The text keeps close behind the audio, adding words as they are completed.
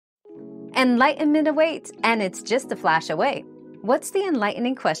Enlightenment awaits, and it's just a flash away. What's the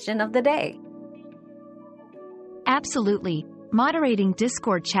enlightening question of the day? Absolutely. Moderating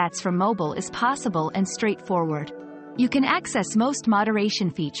Discord chats from mobile is possible and straightforward. You can access most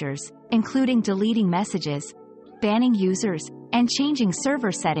moderation features, including deleting messages, banning users, and changing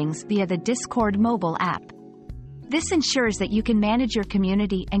server settings via the Discord mobile app. This ensures that you can manage your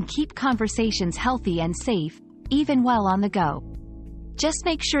community and keep conversations healthy and safe, even while on the go. Just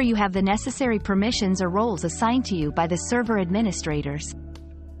make sure you have the necessary permissions or roles assigned to you by the server administrators.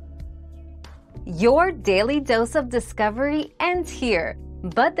 Your daily dose of discovery ends here,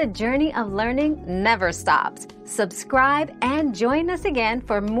 but the journey of learning never stops. Subscribe and join us again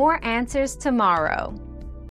for more answers tomorrow.